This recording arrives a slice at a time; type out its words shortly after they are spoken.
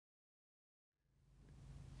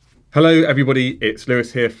Hello everybody, it's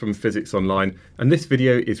Lewis here from Physics Online, and this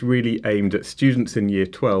video is really aimed at students in Year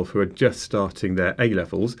 12 who are just starting their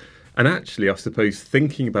A-levels and actually, I suppose,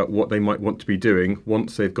 thinking about what they might want to be doing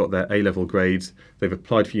once they've got their A-level grades, they've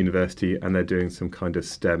applied for university and they're doing some kind of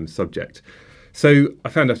STEM subject. So I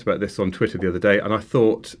found out about this on Twitter the other day and I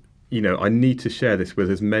thought, I need to share this with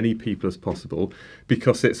as many people as possible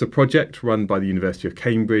because it's a project run by the University of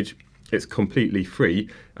Cambridge. It's completely free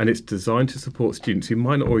and it's designed to support students who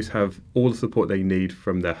might not always have all the support they need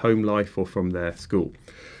from their home life or from their school.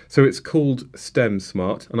 So it's called STEM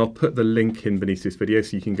Smart, and I'll put the link in beneath this video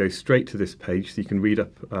so you can go straight to this page so you can read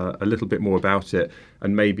up a little bit more about it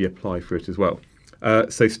and maybe apply for it as well.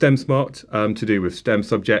 So STEM Smart, to do with STEM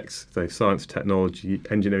subjects, so science, technology,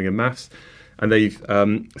 engineering and maths. And they've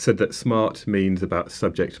said that SMART means about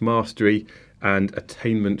subject mastery and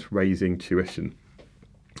attainment raising tuition.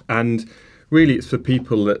 And really it's for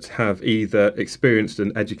people that have either experienced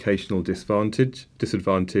an educational disadvantage,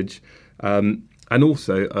 and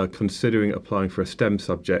also are considering applying for a STEM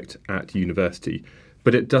subject at university.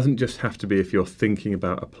 But it doesn't just have to be if you're thinking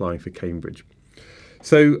about applying for Cambridge.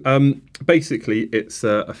 So basically it's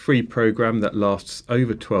a free programme that lasts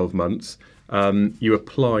over 12 months. You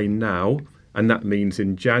apply now, and that means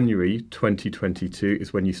in January 2022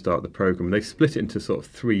 is when you start the programme. They split it into sort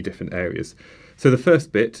of three different areas. So the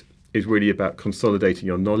first bit is really about consolidating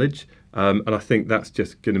your knowledge, and I think that's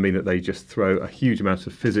just going to mean that they just throw a huge amount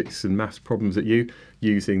of physics and maths problems at you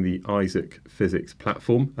using the Isaac Physics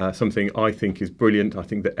platform, something I think is brilliant. I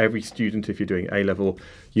think that every student, if you're doing A-level,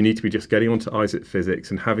 you need to be just getting onto Isaac Physics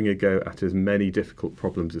and having a go at as many difficult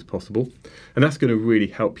problems as possible, and that's going to really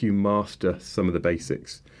help you master some of the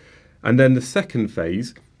basics. And then the second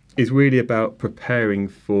phase is really about preparing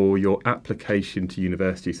for your application to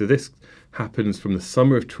university. So this happens from the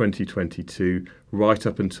summer of 2022 right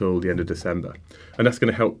up until the end of December. And that's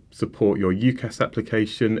going to help support your UCAS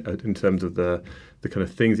application in terms of the kind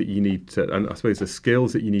of things that you need to, and I suppose the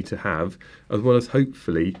skills that you need to have, as well as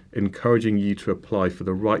hopefully encouraging you to apply for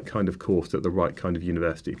the right kind of course at the right kind of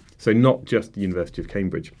university. So not just the University of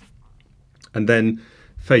Cambridge. And then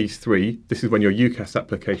Phase 3, this is when your UCAS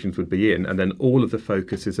applications would be in, and then all of the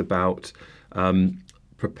focus is about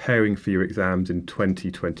preparing for your exams in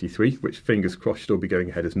 2023, which fingers crossed should all be going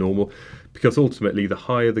ahead as normal, because ultimately the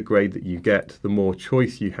higher the grade that you get, the more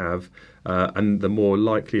choice you have, and the more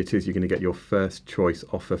likely it is you're going to get your first choice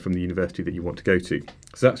offer from the university that you want to go to.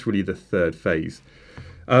 So that's really the third phase.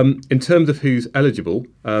 In terms of who's eligible,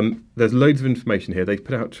 there's loads of information here. They've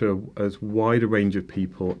put out to as wide a range of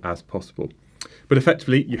people as possible. But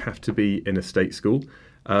effectively, you have to be in a state school.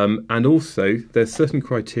 And also, there's certain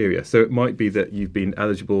criteria. So it might be that you've been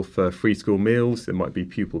eligible for free school meals. It might be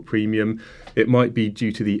pupil premium. It might be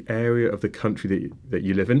due to the area of the country that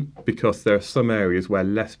you live in, because there are some areas where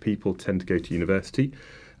less people tend to go to university.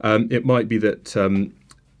 It might be that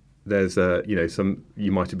there's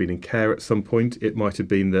you might have been in care at some point. It might have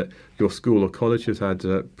been that your school or college has had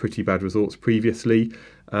pretty bad results previously,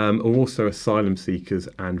 or also asylum seekers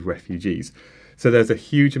and refugees. So there's a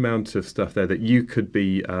huge amount of stuff there that you could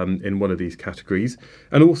be in one of these categories.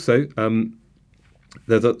 And also,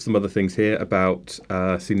 there's some other things here about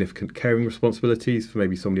significant caring responsibilities for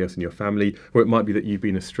maybe somebody else in your family, or it might be that you've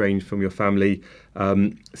been estranged from your family,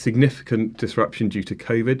 significant disruption due to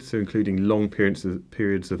COVID, so including long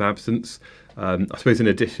periods of absence, I suppose in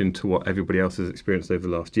addition to what everybody else has experienced over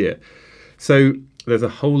the last year. So there's a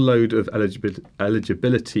whole load of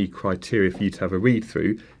eligibility criteria for you to have a read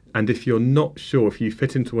through. And if you're not sure if you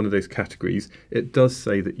fit into one of those categories, it does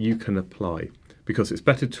say that you can apply, because it's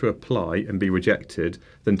better to apply and be rejected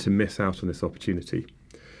than to miss out on this opportunity.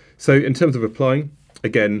 So in terms of applying,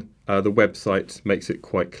 again, the website makes it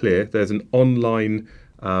quite clear. There's an online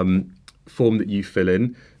form that you fill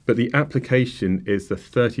in, but the application is the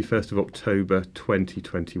 31st of October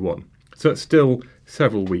 2021. So it's still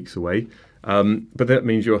several weeks away, but that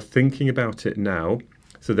means you're thinking about it now,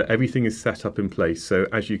 so that everything is set up in place. So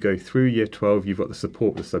as you go through Year 12, you've got the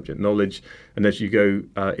support with subject knowledge, and as you go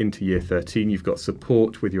into Year 13, you've got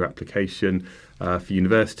support with your application for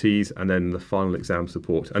universities, and then the final exam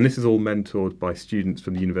support. And this is all mentored by students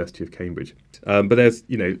from the University of Cambridge. But there's,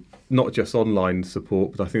 not just online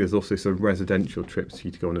support, but I think there's also some residential trips for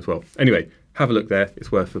you to go on as well. Anyway, have a look there,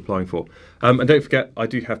 it's worth applying for. And don't forget, I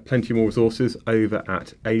do have plenty more resources over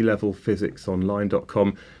at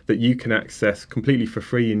alevelphysicsonline.com that you can access completely for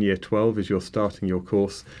free in Year 12 as you're starting your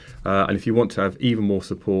course. And if you want to have even more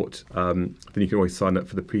support, then you can always sign up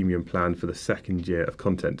for the premium plan for the second year of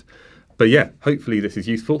content. But yeah, hopefully this is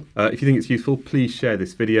useful. If you think it's useful, please share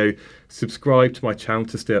this video, subscribe to my channel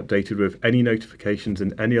to stay updated with any notifications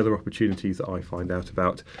and any other opportunities that I find out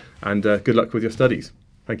about. And good luck with your studies.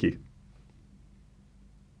 Thank you.